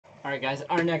Alright guys,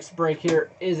 our next break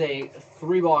here is a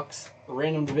 3-box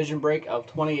random division break of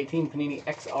 2018 Panini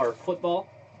XR Football.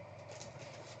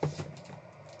 So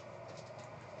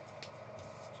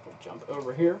we'll jump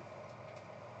over here.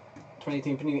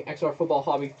 2018 Panini XR Football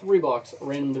Hobby 3-box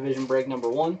random division break number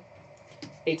 1.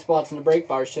 8 spots in the break.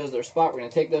 Buyers chose their spot. We're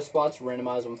going to take those spots,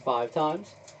 randomize them 5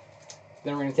 times.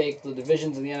 Then we're going to take the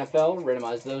divisions in the NFL,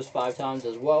 randomize those 5 times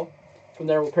as well. From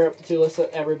there, we'll pair up the 2 lists so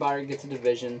every buyer gets a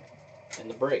division in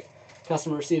the break.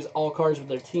 Customer receives all cards with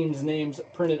their team's names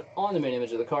printed on the main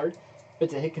image of the card. If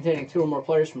it's a hit containing 2 or more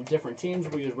players from different teams,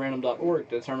 we'll use random.org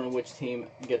to determine which team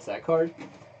gets that card.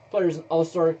 Players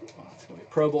All-Star, it's going to be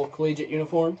Pro Bowl collegiate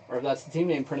uniform, or if that's the team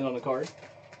name printed on the card.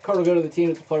 The card will go to the team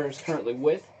that the player is currently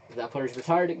with. If that player is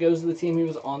retired, it goes to the team he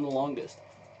was on the longest.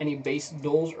 Any base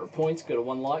duels or points go to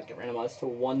 1 lot, get randomized to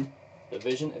 1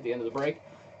 division at the end of the break.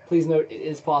 Please note it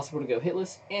is possible to go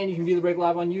hitless, and you can view the break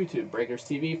live on YouTube, Breakers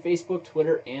TV, Facebook,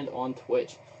 Twitter, and on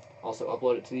Twitch. Also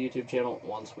upload it to the YouTube channel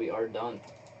once we are done.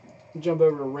 Jump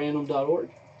over to random.org.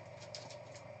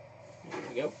 There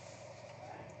we go.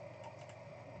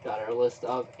 Got our list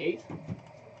of 8. And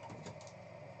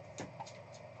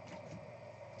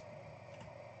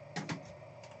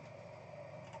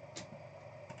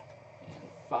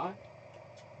 5.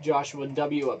 Joshua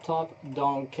W up top,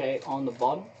 Donald K on the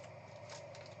bottom.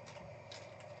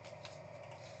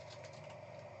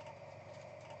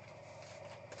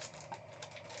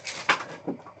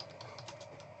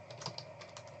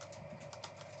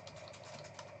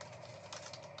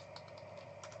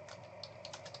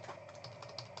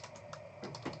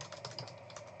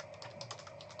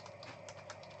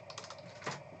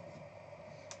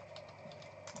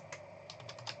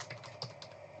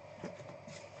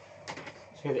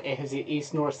 So we have the AFC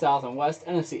East, North, South, and West,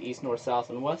 NFC East, North, South,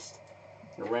 and West.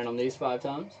 I'm going to random these 5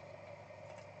 times.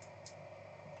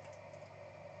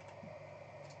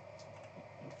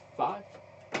 5.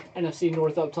 NFC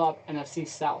North up top, NFC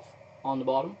South on the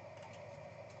bottom.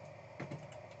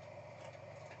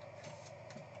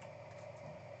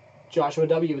 Joshua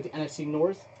W with the NFC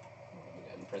North. Go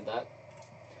ahead and print that.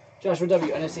 Joshua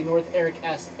W, NFC North. Eric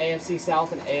S, AFC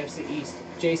South and AFC East.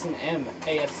 Jason M,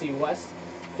 AFC West.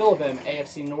 Philip M,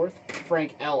 AFC North.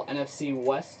 Frank L, NFC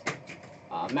West.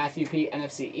 Matthew P,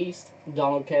 NFC East.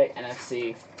 Donald K,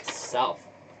 NFC South.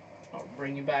 I'll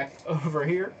bring you back over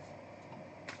here.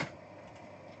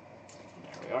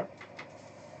 There we are.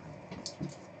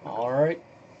 Alright.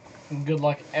 Good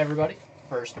luck, everybody.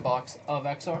 First box of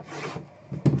XR.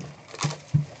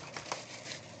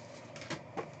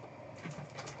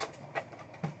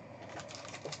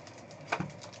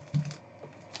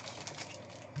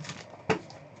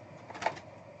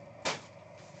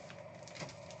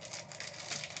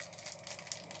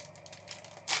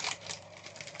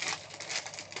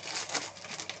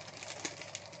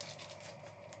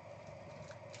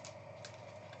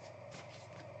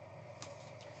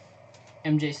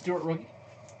 MJ Stewart rookie,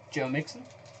 Joe Mixon,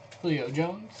 Julio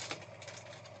Jones,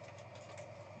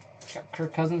 got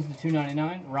Kirk Cousins to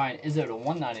 299, Ryan Izzo to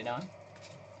 199,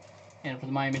 and for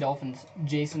the Miami Dolphins,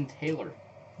 Jason Taylor,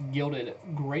 gilded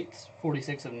greats,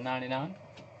 46 of 99.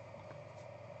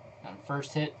 And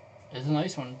first hit is a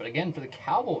nice one, but again for the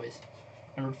Cowboys,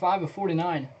 number 5 of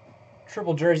 49,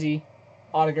 triple jersey,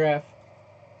 autograph.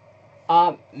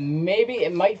 Maybe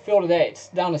it might fill today. It's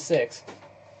down to 6.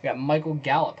 We got Michael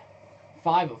Gallup.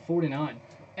 5 of 49.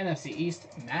 NFC East,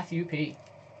 Matthew P.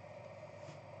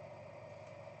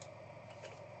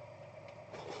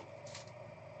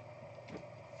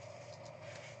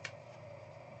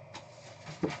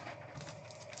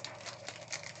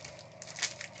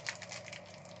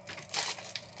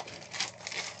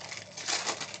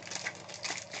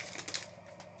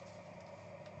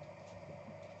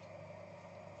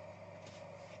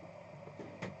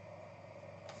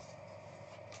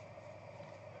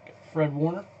 Fred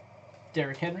Warner,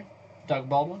 Derrick Henry, Doug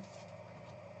Baldwin,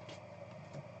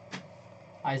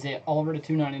 Isaiah Oliver to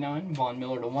 299, Von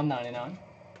Miller to 199.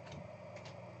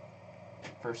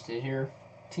 First hit here,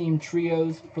 team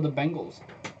trios for the Bengals,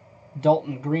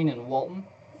 Dalton, Green, and Walton,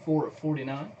 4 of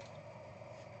 49.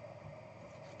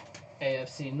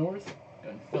 AFC North,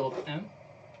 going Philip M.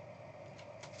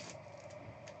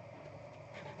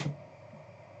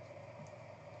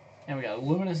 And we got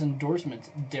luminous endorsements,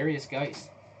 Darius Geis.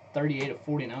 38 of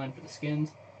 49 for the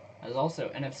Skins. That is also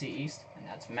NFC East, and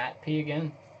that's Matt P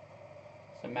again.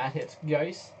 So Matt hits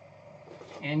Geis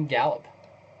and Gallup.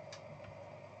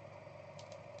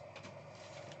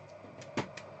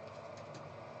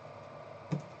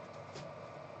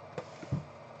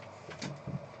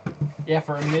 Yeah,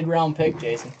 for a mid-round pick,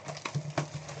 Jason.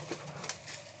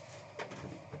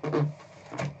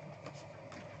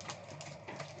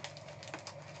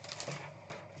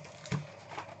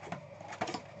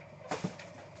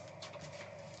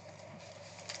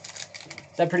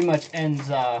 That pretty much ends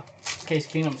Case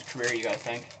Keenum's career, you guys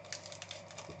think?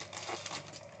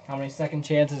 How many second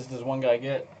chances does one guy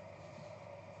get?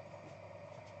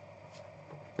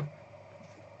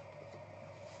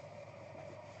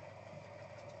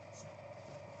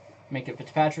 Minka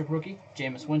Fitzpatrick rookie,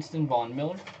 Jameis Winston, Von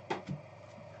Miller.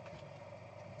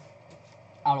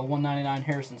 Out of 199,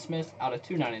 Harrison Smith. Out of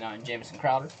 299, Jamison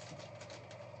Crowder.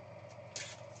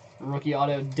 Rookie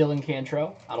auto, Dylan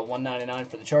Cantrell. Out of 199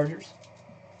 for the Chargers.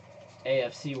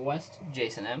 AFC West,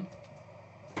 Jason M.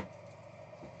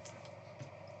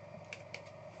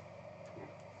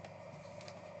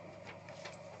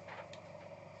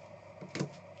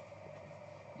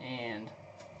 And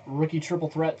rookie triple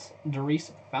threats,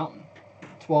 Darius Fountain.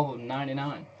 12 of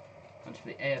 99. Went to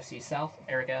the AFC South,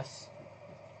 Eric S.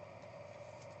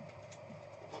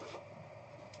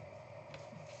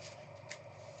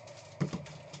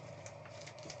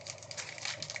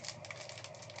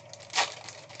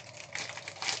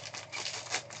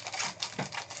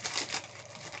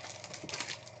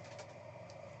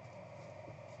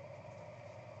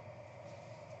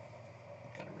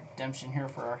 Got a redemption here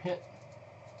for our hit.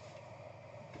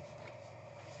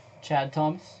 Chad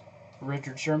Thomas,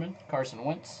 Richard Sherman, Carson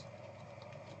Wentz,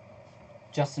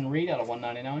 Justin Reed out of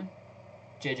 199,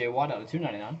 J.J. Watt out of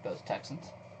 299, both Texans.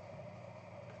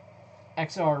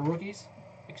 XR rookies,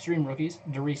 Extreme rookies,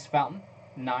 Darius Fountain,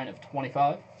 9 of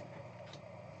 25.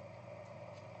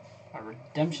 A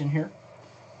redemption here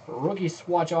for rookie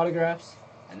swatch autographs,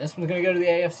 and this one's going to go to the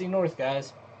AFC North,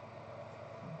 guys.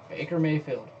 Baker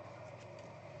Mayfield.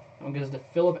 That one goes to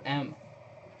Philip M.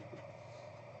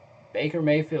 Baker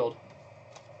Mayfield.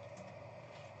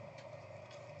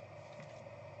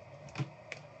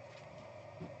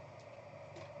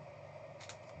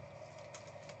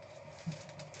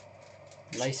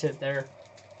 Nice hit there.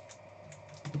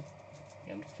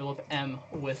 And Philip M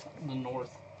with the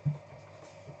North.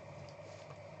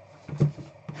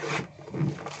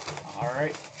 All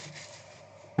right.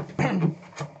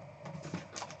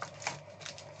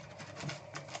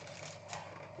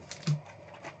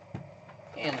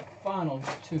 And the final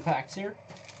 2 packs here.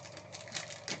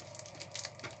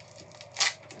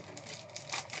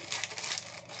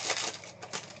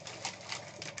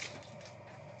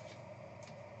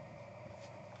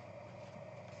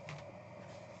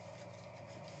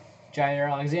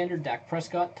 Jair Alexander, Dak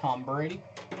Prescott, Tom Brady.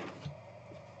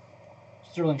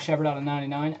 Sterling Shepard out of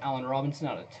 99, Allen Robinson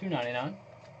out of 299.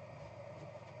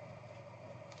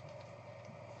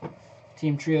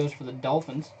 Team trios for the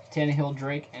Dolphins, Tannehill,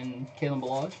 Drake, and Kalen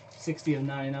Ballage, 60 of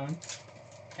 99.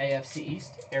 AFC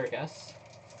East, Eric S.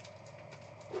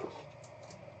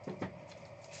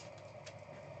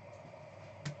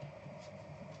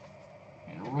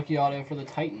 And a rookie auto for the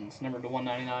Titans, numbered to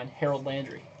 199, Harold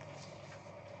Landry.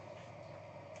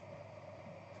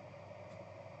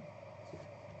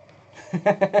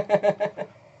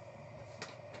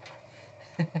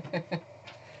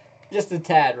 Just a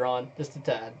tad, Ron. Just a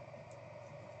tad.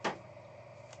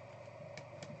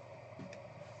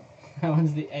 That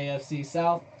one's the AFC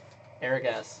South. Eric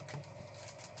S.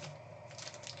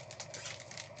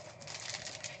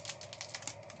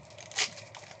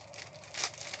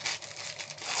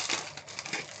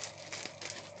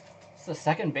 It's the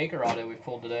second Baker auto we've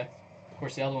pulled today. Of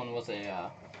course, the other one was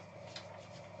a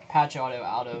patch auto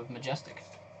out of Majestic.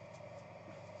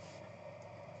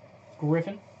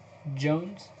 Griffin,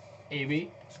 Jones,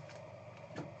 AB.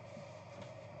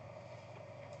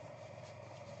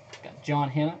 Got John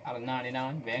Hanna out of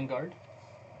 99, Vanguard.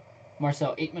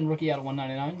 Marcel Aitman, rookie out of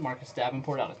 199. Marcus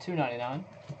Davenport out of 299.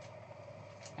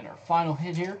 And our final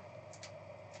hit here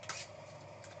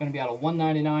is going to be out of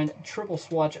 199, triple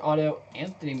swatch auto,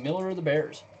 Anthony Miller of the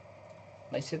Bears.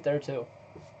 Nice hit there too.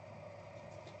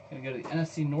 Going to go to the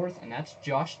NFC North, and that's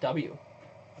Josh W.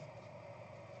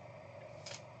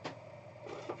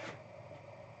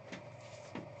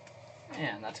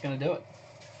 And that's going to do it.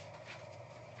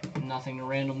 Nothing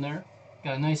random there.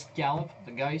 Got a nice Gallup,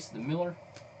 the Geis, the Miller.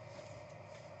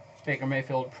 Baker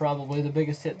Mayfield, probably the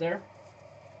biggest hit there.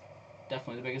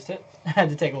 Definitely the biggest hit. I had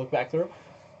to take a look back through.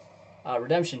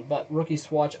 Redemption, but rookie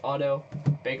swatch auto,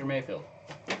 Baker Mayfield.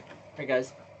 Alright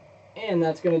guys, and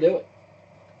that's going to do it.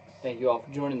 Thank you all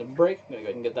for joining the break. I'm going to go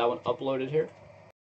ahead and get that one uploaded here.